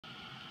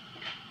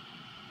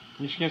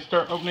You just gonna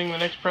start opening the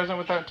next present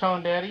without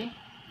telling Daddy?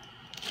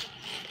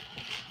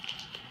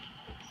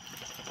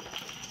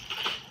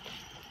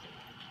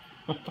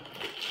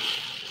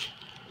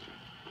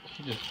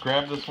 She just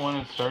grabbed this one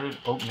and started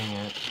opening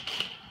it.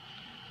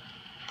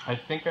 I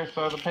think I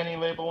saw the penny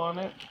label on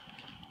it.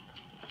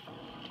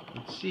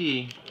 Let's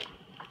see.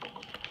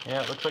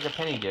 Yeah, it looks like a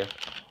penny gift.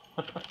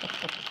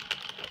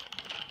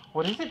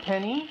 What is it,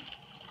 Penny?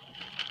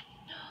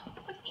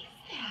 What is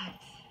that?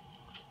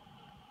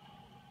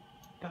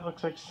 That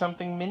looks like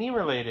something Minnie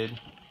related.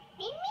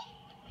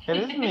 Minnie? It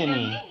is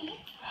Minnie.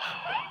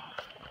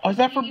 Oh, is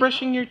that for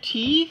brushing your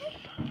teeth?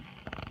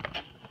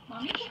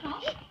 Mommy can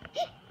help.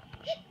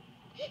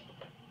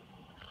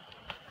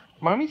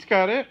 Mommy's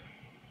got it.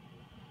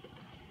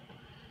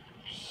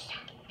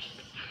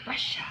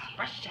 Brusha,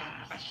 brusha,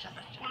 brusha, brusha.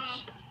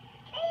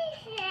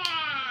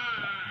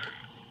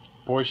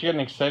 Boy, she got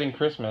an exciting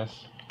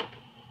Christmas.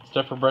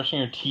 Stuff for brushing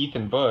your teeth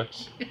and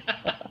books.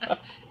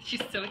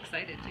 She's so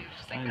excited too.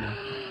 She's like,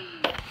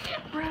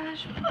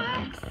 brush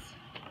books.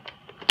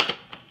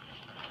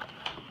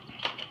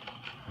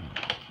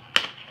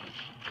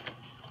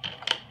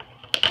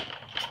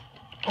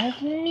 Oh,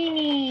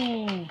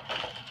 Mimi!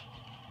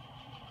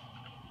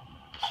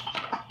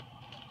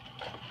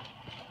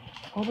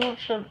 Oh, don't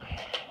shut.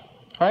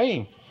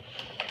 Hi.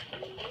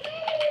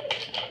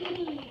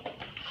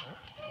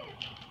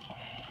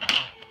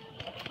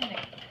 And a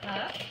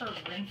cup for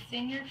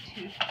rinsing your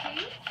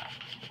toothpaste.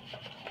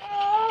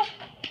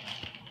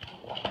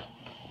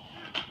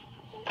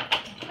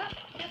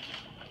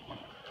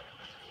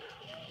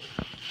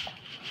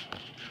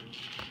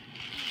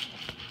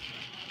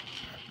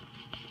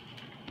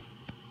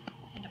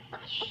 And a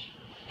brush.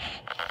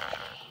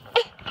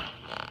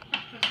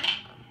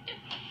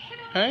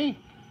 Hi.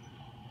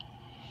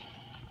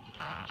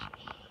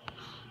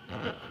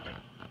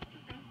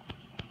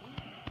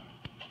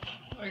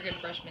 Are you going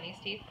to brush Minnie's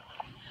teeth?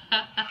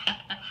 Oh,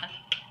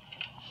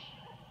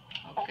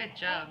 good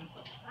job.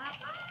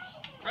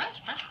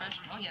 Brush, brush, brush.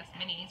 Oh, yes,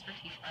 Minnie needs her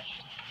teeth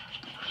brushed.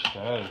 She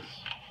does.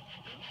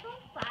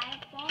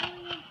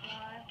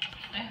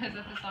 Is that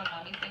the song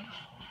Mommy sings?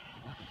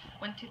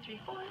 1, 2, 3,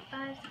 4,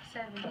 5, 6,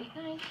 7, 8, 9,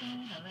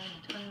 10, 11,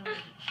 12.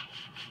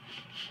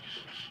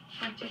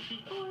 1, 2,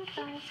 3, 4,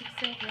 5, 6,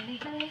 7,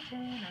 8, 9, 10, 11,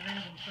 12.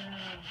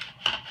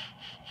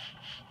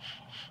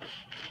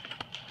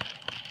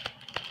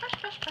 Brush,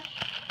 brush, brush.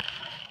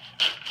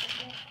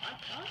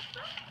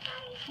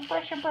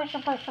 Brush it, brush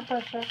it, brush it,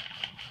 brush it.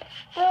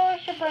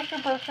 Brush it, brush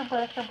it, brush it,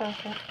 brush it,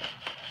 brush it.